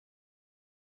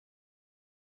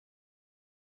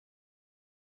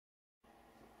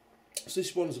So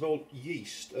this one's about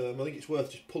yeast. I think it's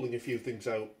worth just pulling a few things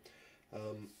out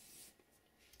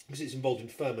because it's involved in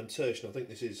fermentation. I think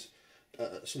this is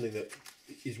something that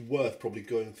is worth probably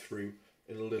going through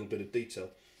in a little bit of detail.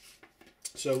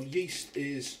 So yeast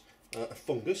is a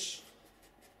fungus.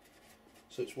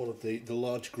 So it's one of the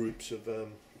large groups of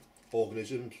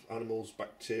organisms: animals,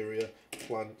 bacteria,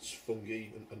 plants, fungi,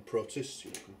 and protists.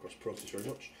 You don't come across protists very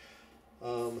much.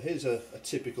 Here's a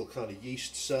typical kind of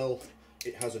yeast cell.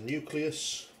 It has a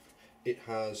nucleus. It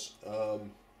has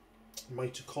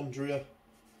mitochondria,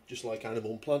 just like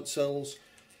animal and plant cells.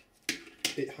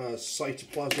 It has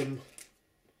cytoplasm,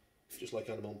 just like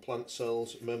animal and plant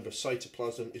cells. Remember,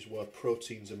 cytoplasm is where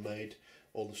proteins are made,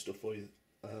 all the stuff with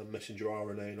messenger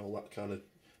RNA and all that kind of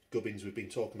gubbins we've been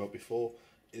talking about before.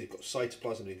 They've got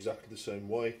cytoplasm in exactly the same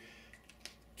way.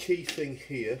 Key thing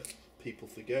here, people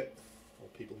forget, or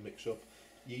people mix up,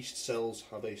 yeast cells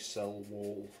have a cell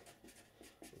wall.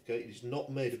 Okay, it is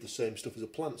not made of the same stuff as a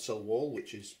plant cell wall,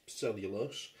 which is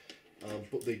cellulose,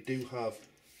 but they do have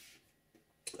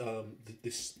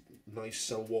this nice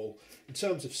cell wall. In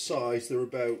terms of size, they're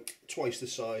about twice the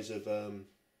size of a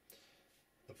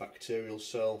bacterial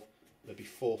cell, maybe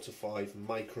 4 to 5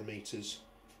 micrometers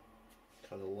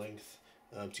kind of length.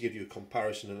 To give you a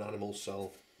comparison, an animal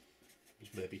cell is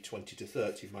maybe 20 to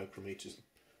 30 micrometers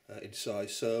in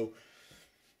size, so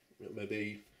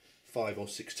maybe 5 or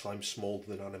 6 times smaller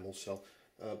than an animal cell.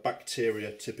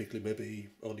 Bacteria typically maybe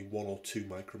only 1 or 2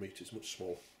 micrometers, much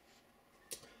smaller.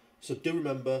 So do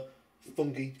remember,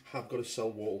 fungi have got a cell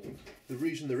wall. The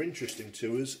reason they're interesting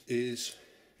to us is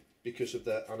because of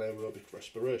their anaerobic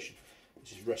respiration.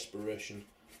 This is respiration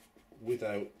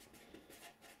without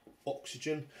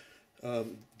oxygen.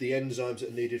 The enzymes that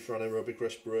are needed for anaerobic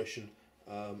respiration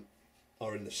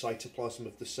are in the cytoplasm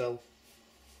of the cell.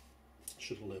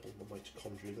 Should have labelled my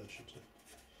mitochondria there, shouldn't I?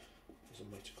 As a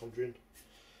mitochondrion.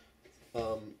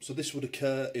 So this would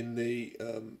occur in the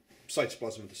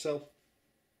cytoplasm of the cell.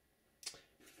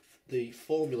 The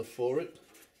formula for it,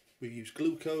 we use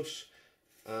glucose,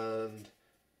 and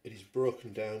it is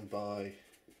broken down by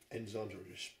enzymes, or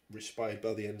respired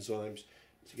by the enzymes,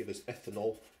 to give us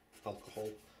ethanol, alcohol,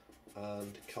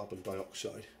 and carbon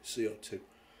dioxide, CO2.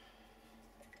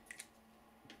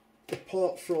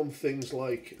 Apart from things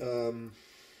like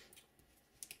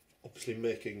obviously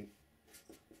making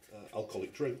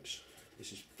alcoholic drinks,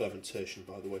 this is fermentation,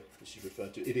 by the way, this is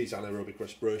referred to. It is anaerobic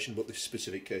respiration, but this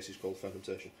specific case is called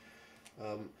fermentation.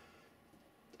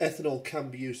 Ethanol can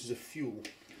be used as a fuel.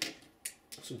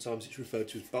 Sometimes it's referred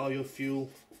to as biofuel.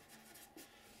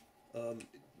 A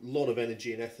lot of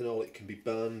energy in ethanol, it can be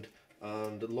burned,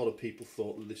 and a lot of people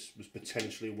thought that this was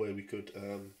potentially a way we could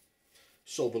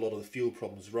solve a lot of the fuel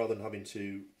problems. Rather than having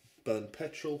to burn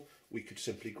petrol, we could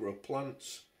simply grow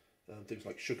plants, things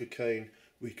like sugar cane.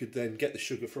 We could then get the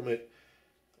sugar from it,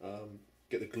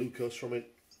 get the glucose from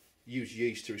it, use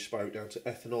yeast to respire it down to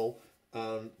ethanol,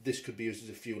 and this could be used as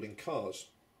a fuel in cars.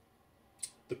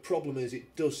 The problem is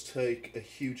it does take a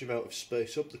huge amount of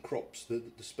space up. The crops, the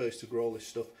space to grow all this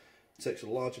stuff, takes a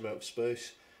large amount of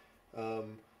space.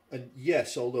 And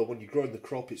yes, although when you're growing the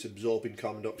crop, it's absorbing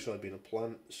carbon dioxide being a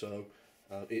plant, so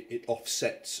it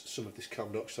offsets some of this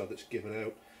carbon dioxide that's given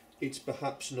out. It's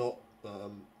perhaps not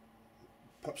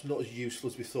as useful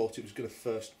as we thought it was going to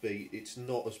first be. It's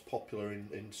not as popular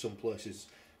in some places.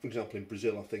 For example, in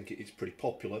Brazil, I think it's pretty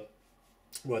popular,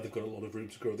 where they've got a lot of room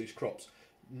to grow these crops.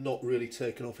 Not really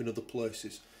taken off in other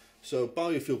places. So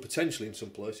biofuel potentially in some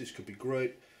places could be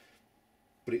great,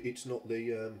 but it's not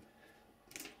the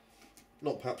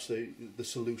not perhaps the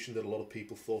solution that a lot of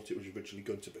people thought it was originally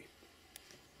going to be.